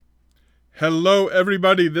Hello,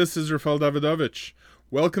 everybody. This is Rafael Davidovich.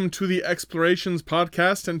 Welcome to the Explorations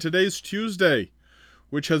Podcast, and today's Tuesday,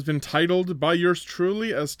 which has been titled by yours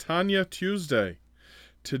truly as Tanya Tuesday.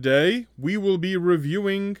 Today, we will be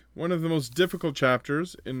reviewing one of the most difficult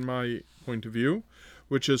chapters, in my point of view,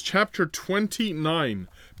 which is chapter 29,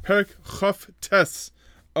 Perek Chaf Tes,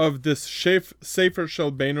 of this Sefer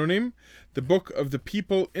Shel Beinonim, the book of the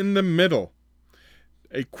people in the middle.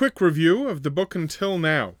 A quick review of the book until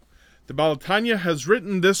now. The Baal Tanya has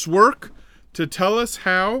written this work to tell us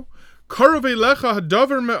how Karov Elecha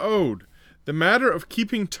Hadavar Me'od, the matter of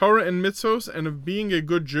keeping Torah and mitzvos and of being a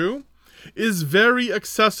good Jew, is very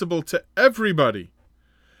accessible to everybody.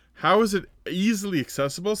 How is it easily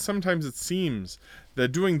accessible? Sometimes it seems that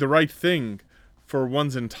doing the right thing for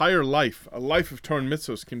one's entire life, a life of Torah and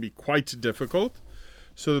mitzvos, can be quite difficult.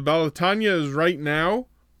 So the Baal Tanya is right now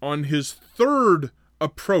on his third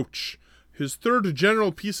approach, his third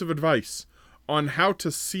general piece of advice on how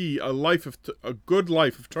to see a good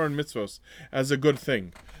life of Torah and mitzvos as a good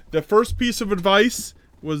thing. The first piece of advice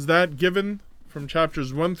was that given from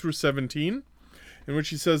chapters 1 through 17, in which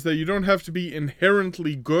he says that you don't have to be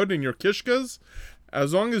inherently good in your kishkas,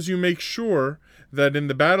 as long as you make sure that in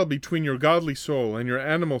the battle between your godly soul and your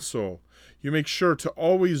animal soul, you make sure to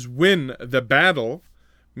always win the battle,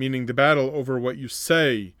 meaning the battle over what you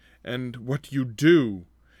say and what you do,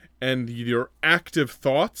 and your active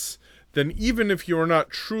thoughts, then even if you are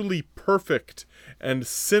not truly perfect and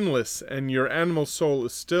sinless and your animal soul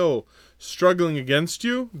is still struggling against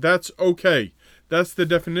you, that's okay. That's the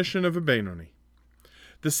definition of a Benoni.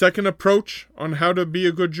 The second approach on how to be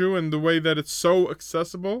a good Jew and the way that it's so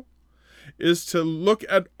accessible is to look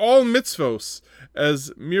at all mitzvos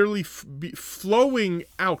as merely flowing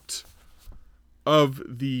out of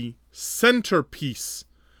the centerpiece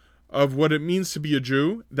of what it means to be a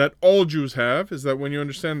Jew, that all Jews have, is that when you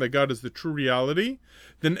understand that God is the true reality,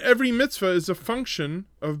 then every mitzvah is a function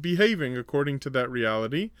of behaving according to that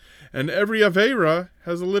reality, and every Aveira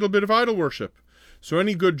has a little bit of idol worship. So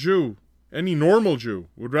any good Jew, any normal Jew,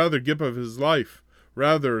 would rather give of his life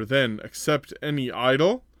rather than accept any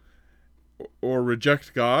idol or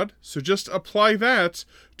reject God. So just apply that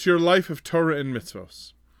to your life of Torah and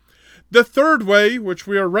mitzvos. The third way, which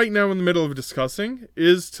we are right now in the middle of discussing,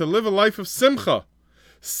 is to live a life of simcha.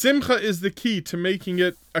 Simcha is the key to making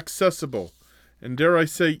it accessible, and dare I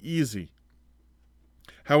say, easy.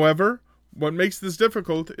 However, what makes this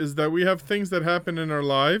difficult is that we have things that happen in our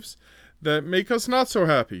lives that make us not so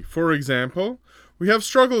happy. For example, we have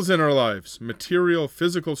struggles in our lives, material,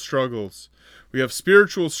 physical struggles. We have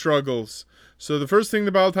spiritual struggles. So the first thing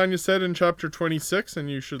the Baal Tanya said in chapter 26,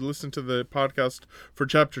 and you should listen to the podcast for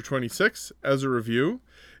chapter 26 as a review,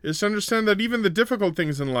 is to understand that even the difficult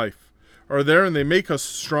things in life are there and they make us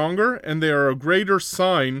stronger, and they are a greater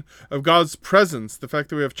sign of God's presence, the fact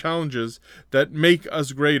that we have challenges that make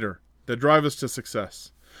us greater, that drive us to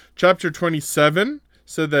success. Chapter 27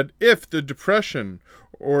 said that if the depression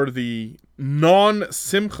or the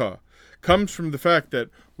non-simcha comes from the fact that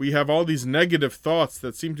we have all these negative thoughts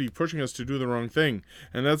that seem to be pushing us to do the wrong thing,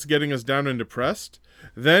 and that's getting us down and depressed,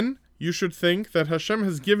 then you should think that Hashem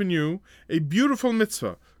has given you a beautiful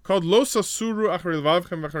mitzvah called Lo Sasuru Achar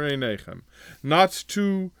Levavchem V'Acharei Einechem, not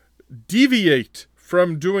to deviate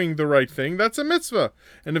from doing the right thing. That's a mitzvah.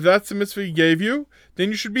 And if that's the mitzvah He gave you, then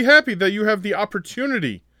you should be happy that you have the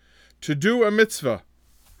opportunity to do a mitzvah.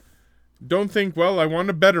 Don't think, well, I want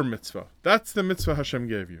a better mitzvah. That's the mitzvah Hashem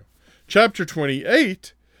gave you. Chapter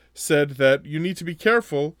 28 said that you need to be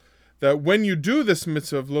careful that when you do this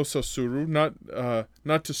mitzvah of Lo Sasuru,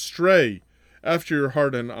 not to stray after your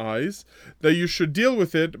heart and eyes, that you should deal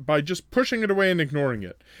with it by just pushing it away and ignoring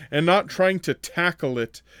it, and not trying to tackle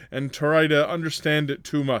it and try to understand it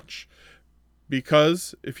too much.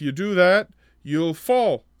 Because if you do that, you'll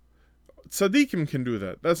fall. Tzaddikim can do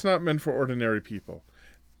that. That's not meant for ordinary people.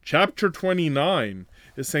 Chapter 29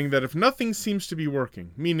 is saying that if nothing seems to be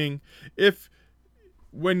working, meaning if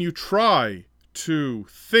when you try to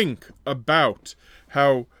think about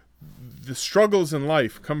how the struggles in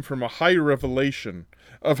life come from a high revelation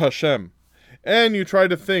of Hashem, and you try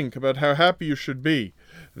to think about how happy you should be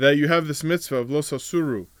that you have this mitzvah of Lo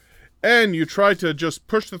Sasuru, and you try to just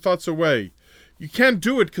push the thoughts away, you can't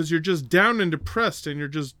do it because you're just down and depressed and you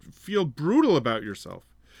just feel brutal about yourself.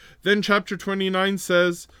 Then chapter 29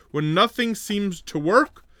 says, when nothing seems to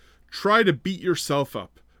work, try to beat yourself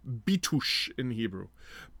up. Bitush in Hebrew.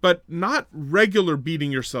 But not regular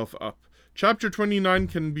beating yourself up. Chapter 29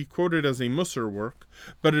 can be quoted as a Musar work,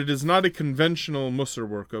 but it is not a conventional Musar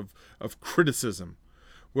work of criticism.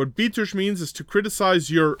 What bitush means is to criticize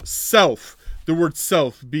yourself, the word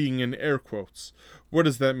self being in air quotes. What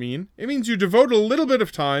does that mean? It means you devote a little bit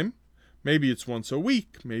of time, maybe it's once a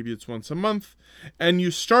week, maybe it's once a month, and you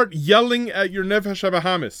start yelling at your Nefesh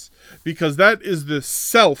HaBahamis, because that is the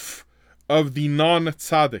self of the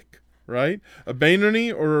non-tzaddik, right? A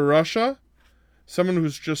Beinoni or a Rasha, someone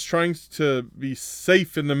who's just trying to be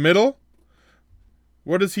safe in the middle.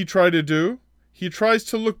 What does he try to do? He tries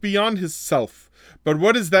to look beyond his self. But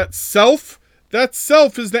what is that self? That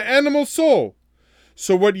self is the animal soul.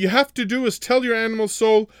 So what you have to do is tell your animal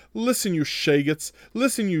soul, listen, you shagets,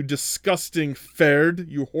 listen, you disgusting ferd,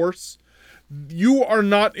 you horse. You are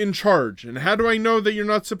not in charge. And how do I know that you're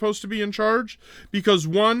not supposed to be in charge? Because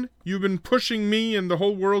one, you've been pushing me and the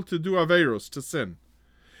whole world to do Averos, to sin.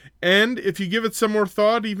 And if you give it some more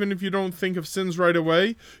thought, even if you don't think of sins right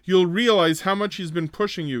away, you'll realize how much he's been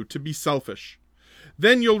pushing you to be selfish.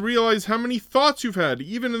 Then you'll realize how many thoughts you've had,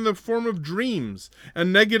 even in the form of dreams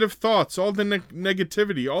and negative thoughts, all the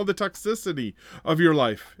negativity, all the toxicity of your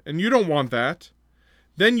life. And you don't want that.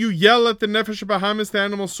 Then you yell at the Nefesh HaBahamis, the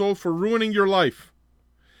animal soul, for ruining your life.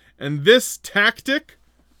 And this tactic,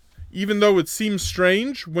 even though it seems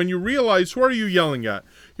strange, when you realize, who are you yelling at?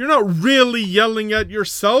 You're not really yelling at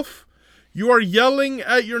yourself. You are yelling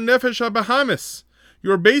at your Nefesh HaBahamis.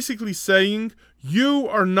 You're basically saying, you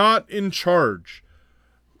are not in charge.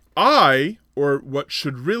 I, or what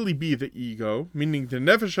should really be the ego, meaning the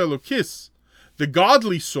Nefesh Elokis, the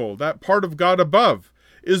godly soul, that part of God above,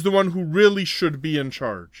 is the one who really should be in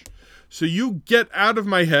charge. So you get out of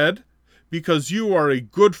my head, because you are a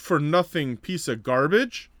good-for-nothing piece of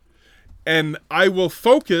garbage, and I will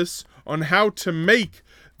focus on how to make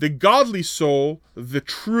the godly soul the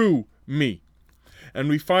true me. And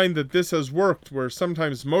we find that this has worked, where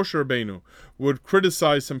sometimes Moshe Rabbeinu would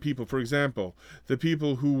criticize some people. For example, the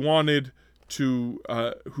people who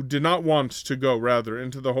who did not want to go, rather,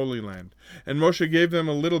 into the Holy Land. And Moshe gave them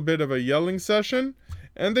a little bit of a yelling session,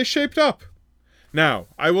 and they shaped up. Now,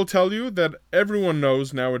 I will tell you that everyone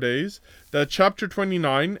knows nowadays that chapter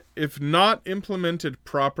 29, if not implemented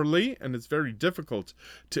properly, and it's very difficult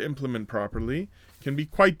to implement properly, can be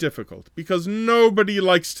quite difficult, because nobody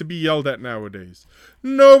likes to be yelled at nowadays.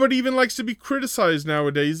 Nobody even likes to be criticized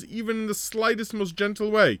nowadays, even in the slightest, most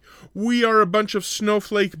gentle way. We are a bunch of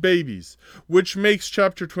snowflake babies, which makes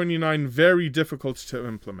chapter 29 very difficult to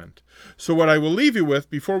implement. So what I will leave you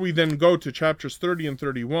with, before we then go to chapters 30 and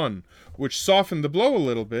 31, which soften the blow a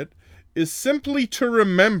little bit, is simply to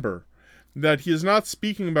remember that he is not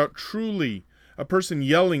speaking about truly a person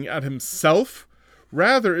yelling at himself.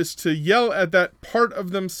 Rather, is to yell at that part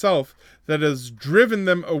of themselves that has driven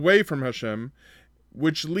them away from Hashem,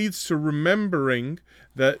 which leads to remembering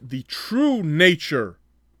that the true nature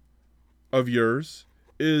of yours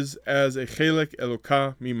is as a chelek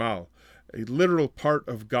Elokah mimal, a literal part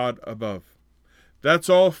of God above. That's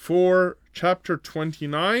all for chapter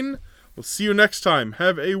 29. We'll see you next time.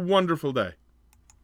 Have a wonderful day.